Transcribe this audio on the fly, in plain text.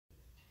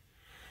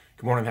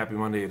Good morning, happy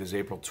Monday. It is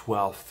April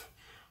 12th,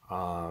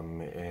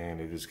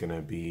 and it is going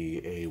to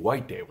be a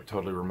white day. We're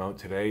totally remote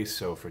today,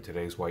 so for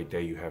today's white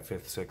day, you have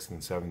 5th, 6th, and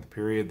 7th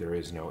period. There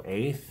is no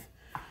 8th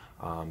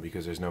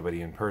because there's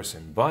nobody in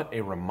person. But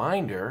a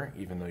reminder,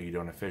 even though you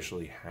don't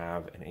officially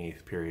have an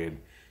 8th period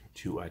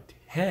to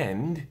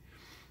attend,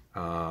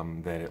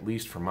 that at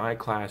least for my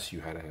class,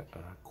 you had a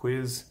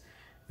quiz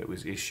that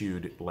was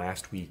issued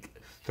last week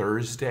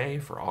Thursday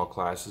for all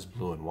classes,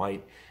 blue and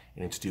white,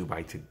 and it's due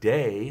by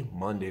today,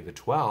 Monday the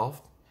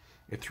 12th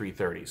at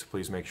 3:30. So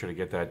please make sure to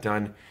get that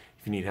done.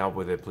 If you need help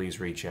with it, please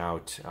reach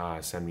out,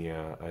 send me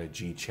a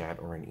G chat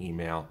or an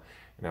email,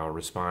 and I'll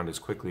respond as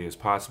quickly as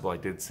possible. I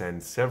did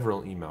send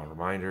several email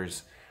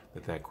reminders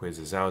that quiz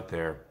is out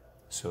there,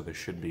 so there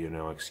should be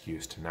no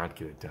excuse to not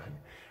get it done.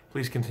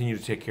 Please continue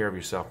to take care of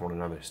yourself and one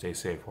another. Stay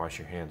safe, wash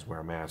your hands, wear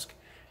a mask,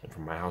 and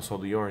from my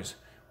household to yours,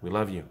 we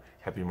love you.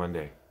 Happy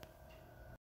Monday.